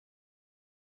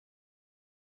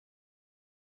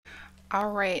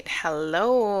All right,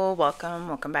 hello,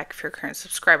 welcome back if you're a current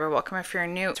subscriber, welcome if you're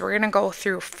new. So we're gonna go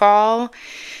through fall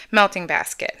melting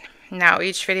basket. Now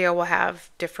each video will have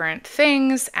different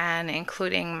things and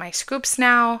including my scoops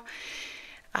now.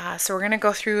 So we're gonna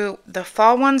go through the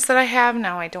fall ones that I have.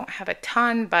 Now I don't have a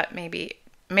ton, but maybe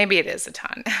it is a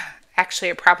ton. Actually,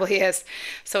 it probably is.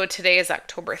 So today is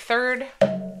October 3rd.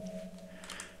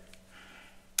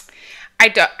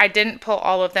 I didn't pull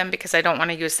all of them because I don't want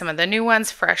to use some of the new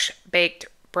ones. Fresh baked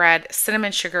bread,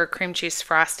 cinnamon sugar, cream cheese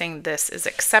frosting. This is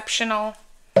exceptional.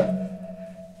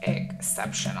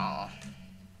 Exceptional.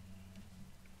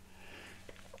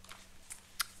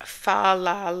 Fa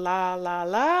la la la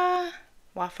la.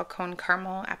 Waffle cone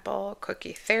caramel apple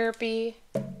cookie therapy.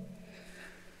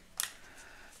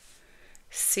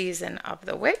 Season of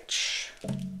the Witch.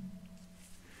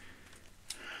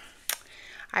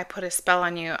 I Put a Spell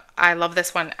on You. I love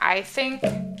this one. I think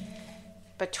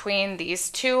between these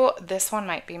two, this one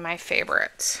might be my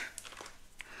favorite.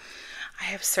 I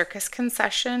have Circus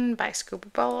Concession by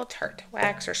Scoopable Tart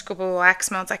Wax or Scoopable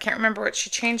Wax Melts. I can't remember what she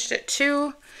changed it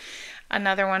to.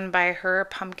 Another one by her,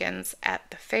 Pumpkins at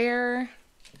the Fair.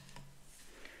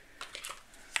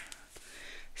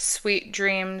 Sweet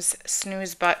Dreams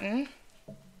Snooze Button.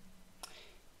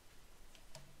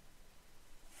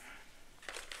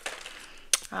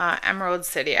 Emerald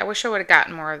City. I wish I would have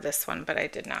gotten more of this one, but I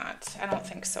did not. I don't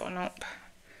think so. Nope.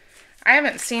 I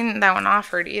haven't seen that one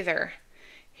offered either.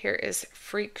 Here is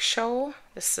Freak Show.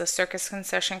 This is a Circus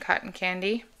Concession cotton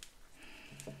candy.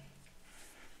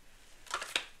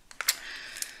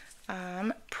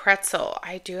 Pretzel.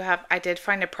 I did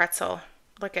find a pretzel.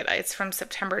 Look at it. It's from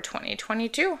September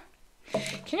 2022.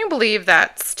 Can you believe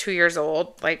that's 2 years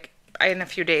old? Like in a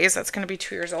few days, that's going to be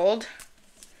 2 years old.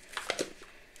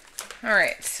 All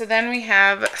right, so then we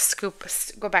have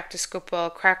go back to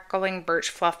Scoopable Crackling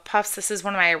Birch Fluff Puffs. This is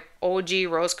one of my OG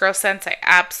Rose Girl scents. I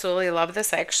absolutely love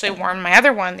this. I actually wore my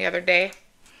other one the other day.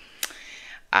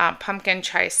 Pumpkin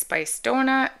Chai Spice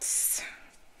Donuts.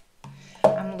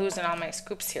 I'm losing all my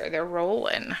scoops here. They're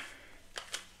rolling.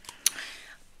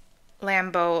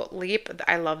 Lambeau Leap.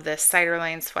 I love this. Cider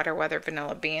Lane Sweater Weather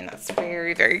Vanilla Bean. That's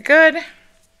very, very good.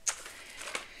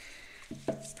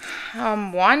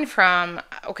 One from,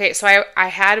 okay, so I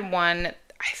had one,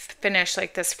 I finished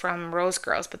like this from Rose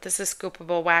Girls, but this is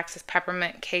Scoopable Wax, this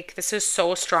peppermint cake. This is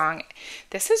so strong.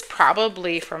 This is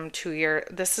probably from 2 years.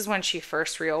 This is when she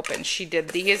first reopened. She did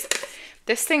these.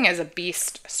 This thing is a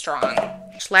beast strong.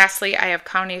 Lastly, I have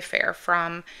County Fair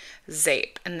from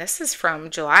Zape, and this is from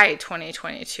July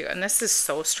 2022, and this is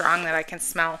so strong that I can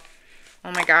smell.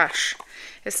 Oh my gosh.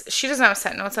 She doesn't have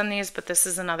scent notes on these, but this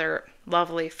is another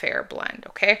lovely fair blend,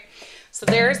 okay? So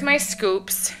there's my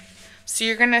scoops. So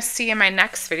you're going to see in my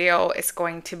next video, it's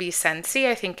going to be Scentsy,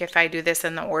 I think, if I do this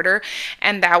in the order.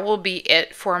 And that will be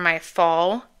it for my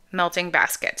fall melting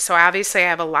basket. So obviously I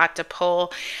have a lot to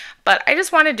pull, but I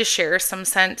just wanted to share some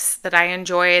scents that I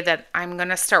enjoy that I'm going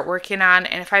to start working on.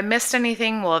 And if I missed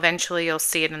anything, well, eventually you'll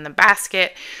see it in the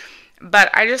basket.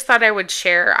 But I just thought I would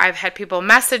share. I've had people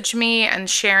message me and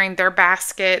sharing their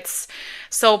baskets.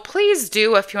 So please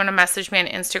do, if you want to message me on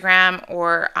Instagram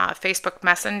or Facebook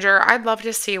Messenger, I'd love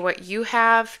to see what you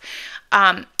have.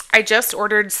 I just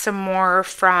ordered some more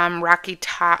from Rocky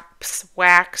Top's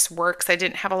Wax Works. I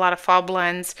didn't have a lot of fall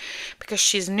blends because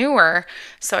she's newer.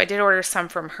 So I did order some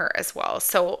from her as well.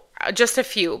 So just a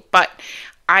few, but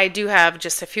I do have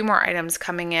just a few more items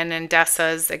coming in, and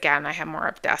Dessa's, again, I have more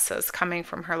of Dessa's coming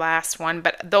from her last one,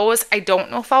 but those, I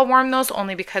don't know if I'll warm those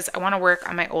only because I want to work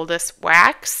on my oldest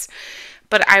wax,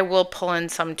 but I will pull in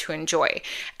some to enjoy.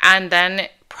 And then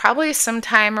probably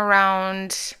sometime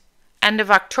around end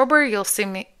of October, you'll see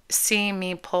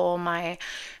me pull my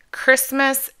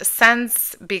Christmas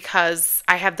scents because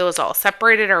I have those all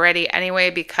separated already anyway,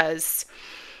 because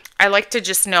I like to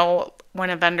just know when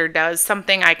a vendor does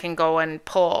something, I can go and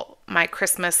pull my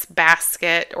Christmas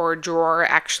basket or drawer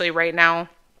actually right now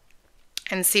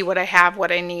and see what I have, what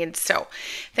I need. So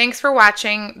thanks for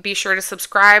watching. Be sure to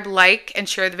subscribe, like, and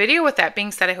share the video. With that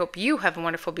being said, I hope you have a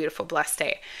wonderful, beautiful, blessed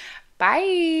day.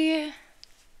 Bye.